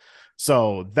part.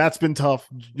 So that's been tough,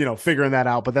 figuring that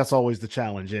out, but that's always the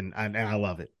challenge, and I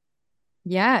love it.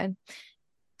 Yeah,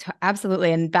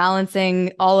 absolutely. And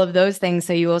balancing all of those things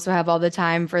so you also have all the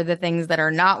time for the things that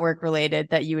are not work related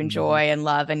that you enjoy and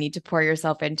love and need to pour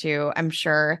yourself into, I'm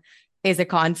sure is a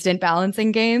constant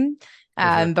balancing game.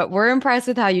 Sure. But we're impressed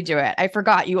with how you do it. I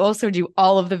forgot you also do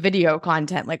all of the video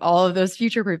content, like all of those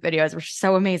future proof videos were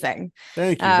so amazing.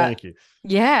 Thank you.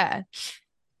 Yeah.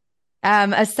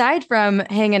 Aside from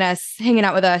hanging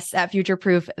out with us at Future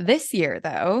Proof this year,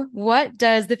 though, what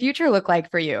does the future look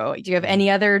like for you? Do you have any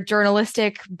other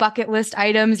journalistic bucket list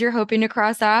items you're hoping to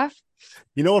cross off?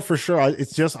 You know what, for sure.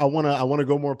 It's just I want to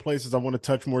go more places. I want to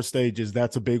touch more stages.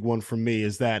 That's a big one for me.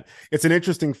 Is that it's an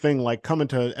interesting thing, like coming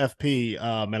to FP,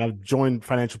 and I've joined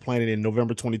financial planning in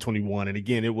November 2021. And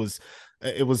again, it was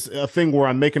a thing where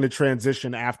I'm making a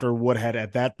transition after what had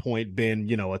at that point been,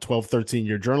 a 12,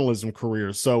 13-year journalism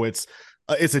career. So it's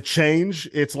a change.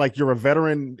 It's like you're a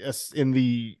veteran in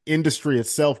the industry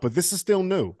itself, but this is still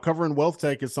new. Covering wealth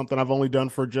tech is something I've only done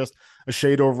for just a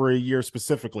shade over a year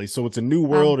specifically. So it's a new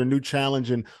world, a new challenge.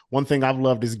 And one thing I've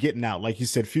loved is getting out. Like you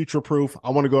said, future proof.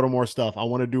 I want to go to more stuff. I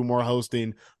want to do more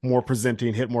hosting, more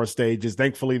presenting, hit more stages.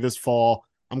 Thankfully, this fall,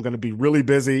 I'm going to be really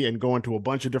busy and going to a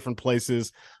bunch of different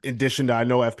places. In addition to, I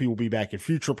know FP will be back at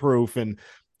Future Proof and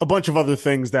a bunch of other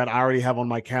things that I already have on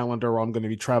my calendar. I'm going to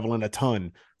be traveling a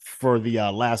ton for the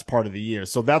last part of the year.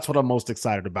 So that's what I'm most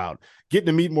excited about. Getting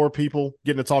to meet more people,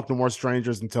 getting to talk to more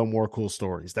strangers and tell more cool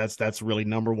stories. That's really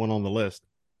number one on the list.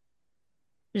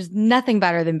 There's nothing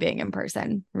better than being in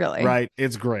person, really. Right.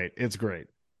 It's great.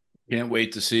 Can't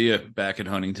wait to see you back at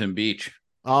Huntington Beach.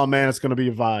 Oh man, it's going to be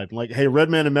a vibe. Like, hey,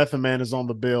 Redman and Method Man is on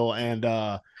the bill, and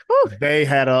they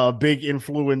had a big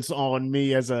influence on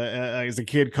me as a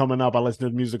kid coming up. I listen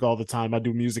to music all the time. I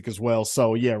do music as well.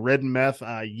 So yeah, Red and Meth.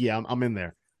 I'm in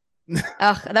there.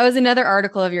 That was another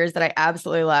article of yours that I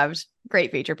absolutely loved.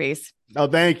 Great feature piece. Oh,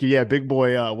 thank you. Yeah, Big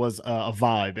Boy was a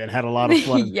vibe and had a lot of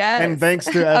fun. Yes, and thanks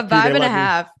to a FP, vibe and a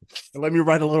half. Let me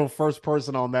write a little first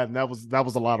person on that, and that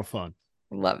was a lot of fun.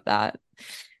 Love that.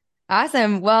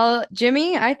 Awesome. Well,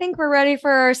 Jimmy, I think we're ready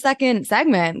for our second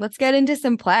segment. Let's get into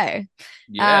some play.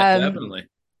 Yeah, definitely.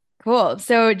 Cool.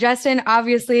 So, Justin,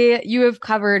 obviously, you have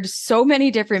covered so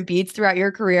many different beats throughout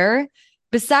your career.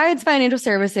 Besides financial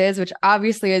services, which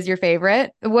obviously is your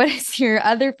favorite, what is your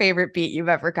other favorite beat you've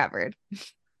ever covered?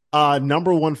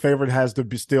 Number one favorite has to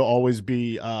still always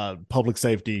be public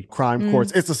safety, crime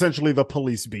courts. It's essentially the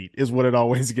police beat is what it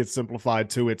always gets simplified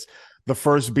to. It's the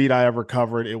first beat I ever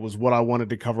covered. It was what I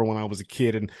wanted to cover when I was a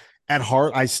kid. And at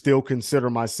heart, I still consider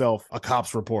myself a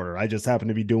cops reporter. I just happen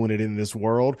to be doing it in this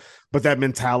world. But that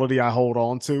mentality I hold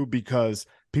on to, because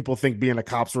people think being a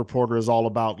cops reporter is all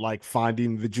about like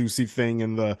finding the juicy thing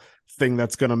and the thing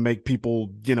that's going to make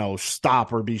people,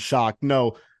 stop or be shocked.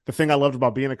 No, the thing I loved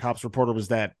about being a cops reporter was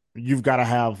that you've got to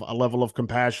have a level of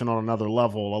compassion on another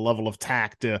level, a level of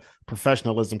tact,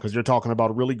 professionalism, because you're talking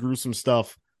about really gruesome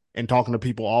stuff and talking to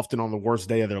people often on the worst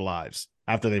day of their lives,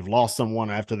 after they've lost someone,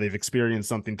 after they've experienced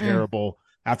something terrible,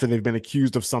 after they've been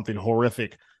accused of something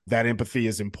horrific. That empathy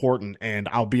is important. And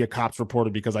I'll be a cops reporter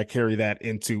because I carry that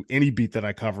into any beat that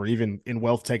I cover, even in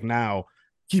wealth tech now.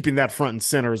 Keeping that front and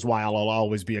center is why I'll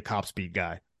always be a cops beat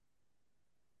guy.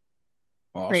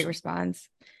 Awesome. Great response.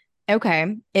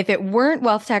 Okay. If it weren't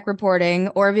wealth tech reporting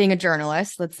or being a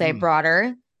journalist, let's say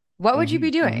broader, what would you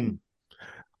be doing?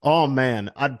 Oh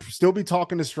man, I'd still be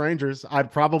talking to strangers.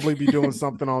 I'd probably be doing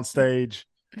something on stage,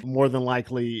 more than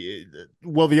likely.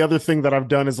 Well, the other thing that I've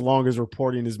done as long as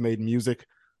reporting is made music.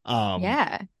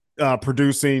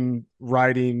 Producing,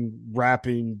 writing,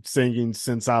 rapping, singing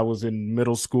since I was in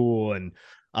middle school, and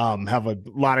have a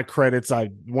lot of credits.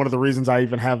 One of the reasons I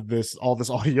even have all this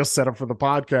audio set up for the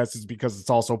podcast is because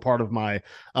it's also part of my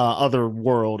other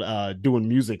world, doing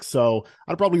music. So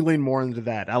I'd probably lean more into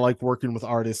that. I like working with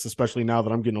artists, especially now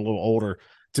that I'm getting a little older,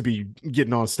 to be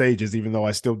getting on stages, even though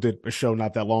I still did a show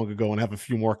not that long ago and have a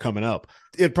few more coming up.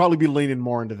 It'd probably be leaning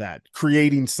more into that,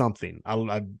 creating something.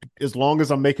 As long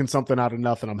as I'm making something out of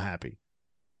nothing, I'm happy.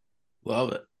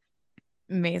 Love it.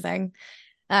 Amazing.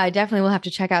 Definitely will have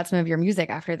to check out some of your music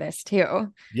after this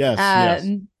too. Yes.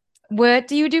 What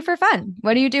do you do for fun?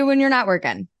 What do you do when you're not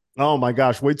working? Oh my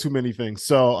gosh, way too many things.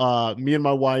 So me and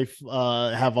my wife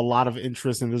have a lot of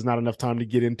interest, and there's not enough time to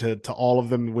get into all of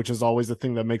them, which is always the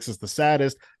thing that makes us the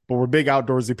saddest. But we're big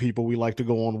outdoorsy people. We like to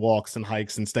go on walks and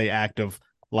hikes and stay active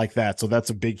like that. So that's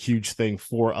a big, huge thing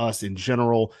for us in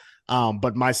general.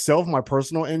 But myself, my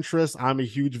personal interest, I'm a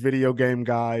huge video game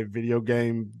guy, video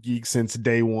game geek since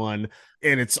day one.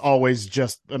 And it's always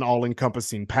just an all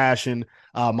encompassing passion.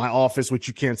 My office, which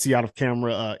you can't see out of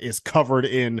camera, is covered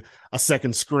in a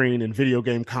second screen and video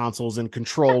game consoles and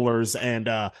controllers. And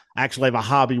I actually have a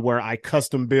hobby where I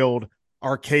custom build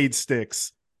arcade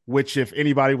sticks, which if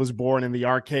anybody was born in the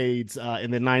arcades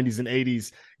in the 90s and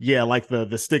 80s, yeah, like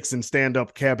the sticks and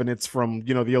stand-up cabinets from,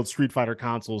 the old Street Fighter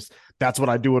consoles, that's what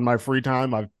I do in my free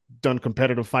time. I've done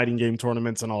competitive fighting game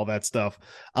tournaments and all that stuff.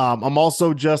 I'm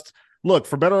also just, look,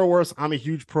 for better or worse, I'm a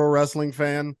huge pro wrestling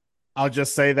fan. I'll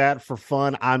just say that for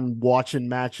fun. I'm watching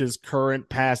matches, current,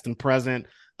 past, and present.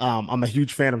 I'm a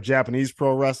huge fan of Japanese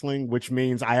pro wrestling, which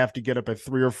means I have to get up at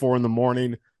 3 or 4 in the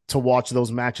morning to watch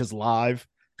those matches live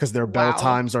because their bell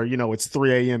times are, it's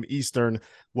 3 a.m. Eastern.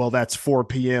 Well, that's 4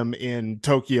 p.m. in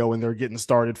Tokyo, and they're getting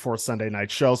started for a Sunday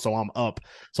night show. So I'm up.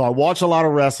 So I watch a lot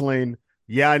of wrestling.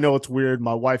 Yeah, I know it's weird.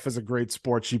 My wife is a great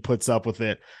sport. She puts up with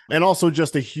it. And also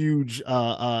just a huge,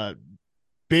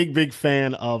 big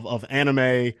fan of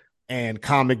anime and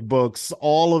comic books.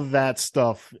 All of that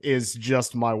stuff is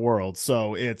just my world.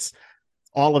 So it's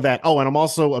all of that. Oh, and I'm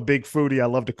also a big foodie. I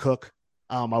love to cook.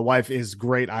 My wife is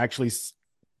great. I actually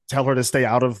tell her to stay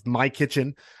out of my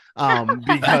kitchen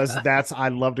because I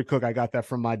love to cook. I got that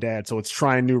from my dad. So it's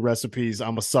trying new recipes.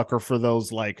 I'm a sucker for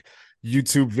those like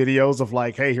YouTube videos of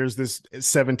like, hey, here's this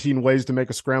 17 ways to make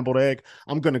a scrambled egg.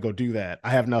 I'm going to go do that. I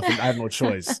have no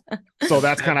choice. So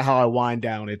that's kind of how I wind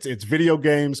down. It's video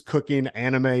games, cooking,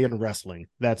 anime, and wrestling.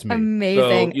 That's me.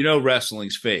 Amazing. So,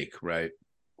 wrestling's fake, right?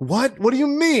 What do you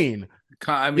mean?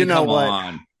 I mean, come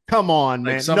on. Come on,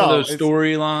 man. Like some of those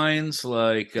storylines,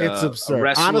 like it's absurd. A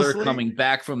wrestler Honestly, coming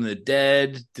back from the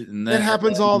dead. And it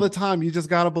happens all the time. You just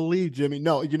got to believe, Jimmy.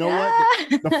 No, you know what?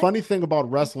 The funny thing about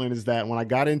wrestling is that when I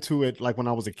got into it, like when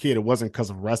I was a kid, it wasn't because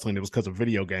of wrestling. It was because of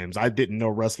video games. I didn't know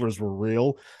wrestlers were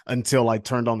real until I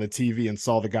turned on the TV and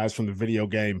saw the guys from the video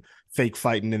game fake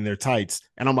fighting in their tights.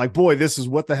 And I'm like, boy, this is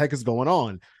what the heck is going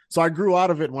on. So I grew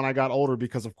out of it when I got older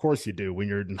because of course you do when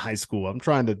you're in high school. I'm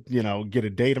trying to, get a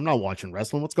date. I'm not watching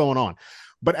wrestling. What's going on?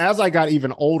 But as I got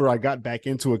even older, I got back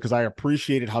into it because I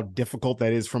appreciated how difficult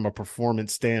that is from a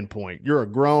performance standpoint. You're a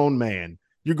grown man.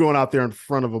 You're going out there in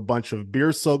front of a bunch of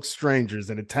beer-soaked strangers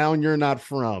in a town you're not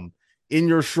from in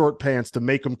your short pants to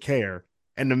make them care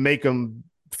and to make them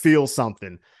feel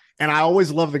something. And I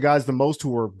always love the guys the most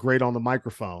who are great on the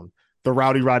microphone. The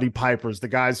Roddy Pipers, the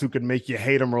guys who could make you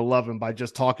hate them or love them by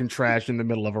just talking trash in the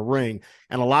middle of a ring.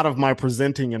 And a lot of my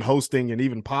presenting and hosting and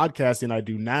even podcasting I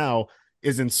do now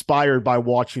is inspired by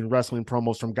watching wrestling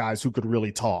promos from guys who could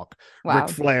really talk. Wow. Ric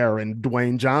Flair and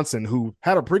Dwayne Johnson, who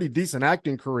had a pretty decent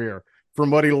acting career from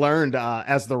what he learned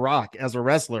as The Rock, as a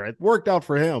wrestler. It worked out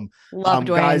for him. Love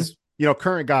Dwayne. Guys,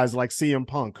 current guys like CM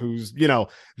Punk, who's,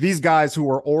 these guys who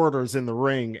are orators in the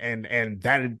ring and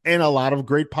a lot of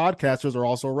great podcasters are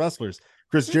also wrestlers.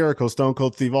 Chris Jericho, Stone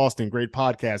Cold Steve Austin, great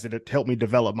podcast. It helped me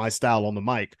develop my style on the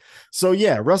mic. So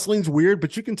yeah, wrestling's weird,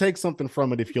 but you can take something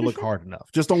from it if you look hard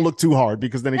enough. Just don't look too hard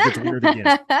because then it gets weird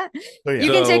again. So, yeah.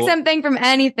 You can take something from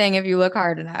anything if you look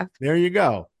hard enough. There you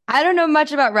go. I don't know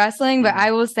much about wrestling, but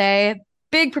I will say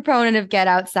big proponent of get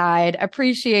outside.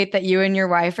 Appreciate that you and your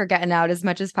wife are getting out as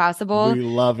much as possible. We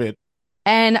love it.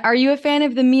 And are you a fan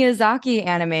of the Miyazaki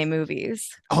anime movies?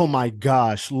 Oh my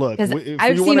gosh. Look,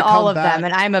 I've seen all of them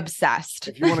and I'm obsessed.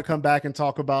 If you want to come back and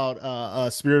talk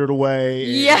about Spirited Away,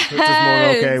 yes.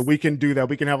 Okay, we can do that.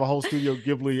 We can have a whole Studio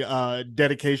Ghibli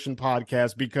dedication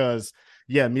podcast because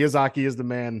Miyazaki is the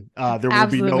man. There will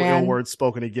be no ill words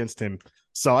spoken against him.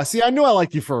 So I knew I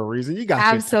liked you for a reason. You got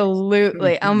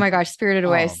absolutely. Oh my gosh, Spirited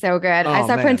Away is so good. I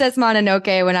saw Princess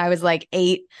Mononoke when I was like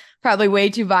 8, probably way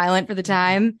too violent for the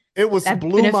time. It was I've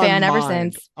been a fan ever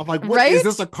since. I'm like, what is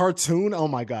this, a cartoon? Oh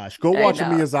my gosh. Go watch a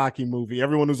Miyazaki movie.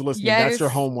 Everyone who's listening, that's your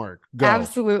homework. Go.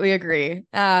 Absolutely agree.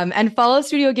 And follow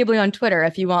Studio Ghibli on Twitter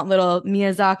if you want little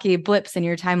Miyazaki blips in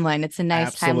your timeline. It's a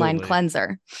nice timeline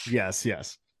cleanser.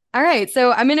 Yes. All right,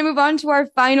 so I'm going to move on to our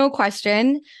final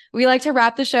question. We like to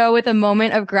wrap the show with a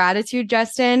moment of gratitude,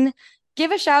 Justin. Give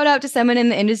a shout out to someone in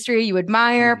the industry you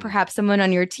admire, perhaps someone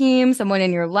on your team, someone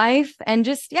in your life, and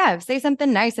just, say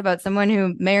something nice about someone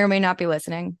who may or may not be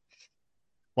listening.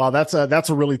 Wow, that's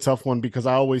a really tough one because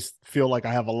I always feel like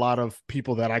I have a lot of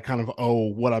people that I kind of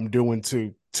owe what I'm doing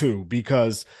to too,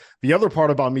 because the other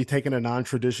part about me taking a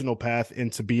non-traditional path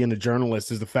into being a journalist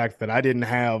is the fact that I didn't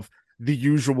have the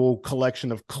usual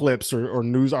collection of clips or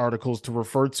news articles to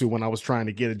refer to when I was trying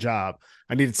to get a job.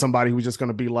 I needed somebody who was just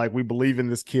going to be like, we believe in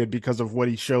this kid because of what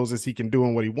he shows us he can do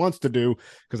and what he wants to do.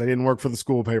 Because I didn't work for the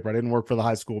school paper. I didn't work for the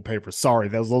high school paper. Sorry,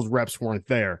 those reps weren't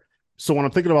there. So when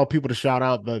I'm thinking about people to shout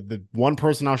out, the one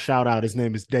person I'll shout out, his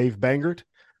name is Dave Bangert.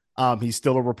 He's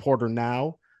still a reporter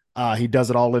now. He does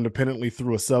it all independently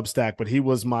through a Substack, but he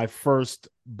was my first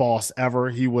boss ever.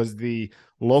 He was the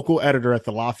local editor at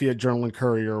the Lafayette Journal and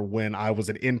Courier when I was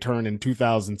an intern in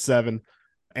 2007.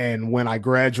 And when I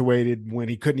graduated, when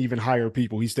he couldn't even hire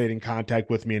people, he stayed in contact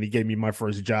with me and he gave me my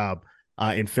first job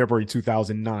in February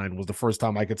 2009. Was the first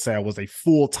time I could say I was a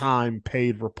full-time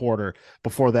paid reporter.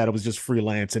 Before that, it was just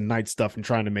freelance and night stuff and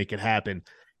trying to make it happen.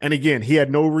 And again, he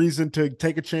had no reason to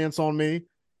take a chance on me.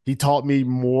 He taught me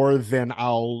more than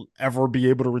I'll ever be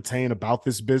able to retain about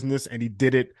this business. And he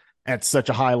did it at such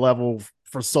a high level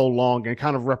for so long, and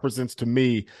kind of represents to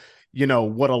me,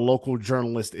 what a local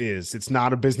journalist is. It's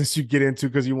not a business you get into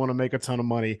because you want to make a ton of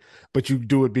money, but you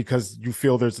do it because you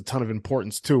feel there's a ton of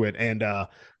importance to it. And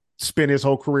spent his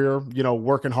whole career,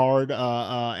 working hard.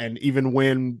 And even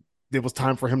when it was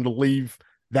time for him to leave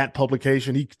that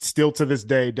publication, he still to this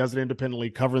day does it independently,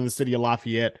 covering the city of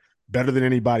Lafayette better than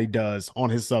anybody does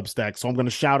on his Substack. So I'm going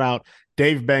to shout out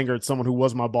Dave Bangert, someone who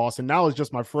was my boss and now is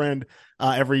just my friend.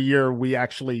 Every year we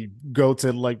actually go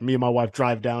to, like, me and my wife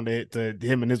drive down to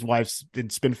him and his wife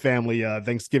and spend family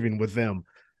Thanksgiving with them.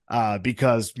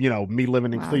 Because, me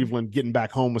living in Cleveland, getting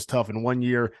back home was tough. And one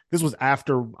year, this was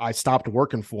after I stopped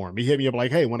working for him. He hit me up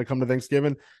like, hey, want to come to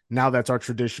Thanksgiving? Now that's our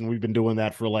tradition. We've been doing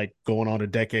that for going on a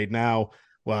decade now.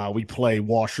 We play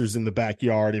washers in the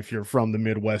backyard. If you're from the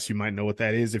Midwest, you might know what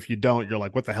that is. If you don't, you're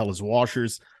like, what the hell is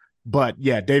washers? But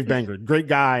yeah, Dave Bangert, great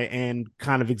guy, and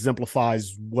kind of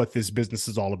exemplifies what this business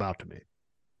is all about to me.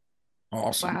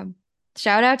 Awesome. Wow.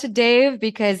 Shout out to Dave,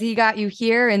 because he got you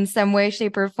here in some way,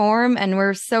 shape, or form. And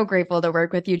we're so grateful to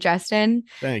work with you, Justin.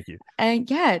 Thank you.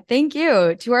 And yeah, thank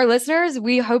you. To our listeners,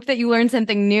 we hope that you learned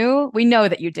something new. We know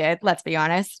that you did, let's be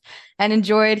honest, and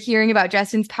enjoyed hearing about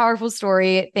Justin's powerful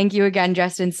story. Thank you again,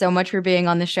 Justin, so much for being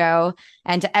on the show.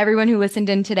 And to everyone who listened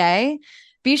in today,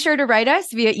 be sure to write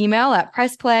us via email at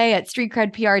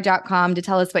pressplay@streetcredpr.com to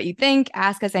tell us what you think,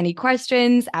 ask us any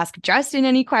questions, ask Justin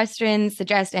any questions,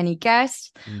 suggest any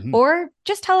guests, or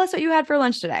just tell us what you had for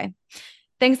lunch today.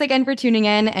 Thanks again for tuning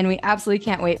in, and we absolutely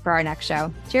can't wait for our next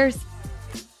show. Cheers.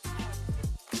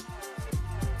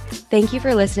 Thank you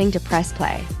for listening to Press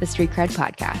Play, the Street Cred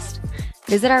podcast.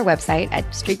 Visit our website at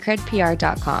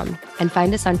streetcredpr.com and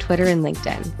find us on Twitter and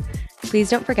LinkedIn.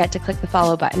 Please don't forget to click the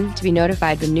follow button to be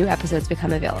notified when new episodes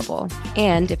become available.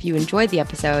 And if you enjoyed the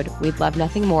episode, we'd love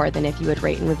nothing more than if you would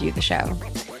rate and review the show.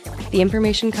 The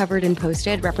information covered and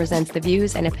posted represents the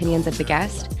views and opinions of the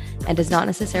guest and does not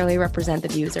necessarily represent the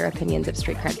views or opinions of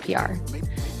Street Cred PR.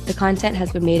 The content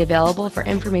has been made available for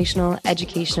informational,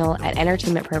 educational, and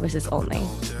entertainment purposes only.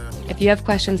 If you have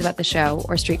questions about the show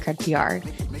or Street Cred PR,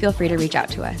 feel free to reach out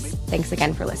to us. Thanks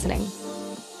again for listening.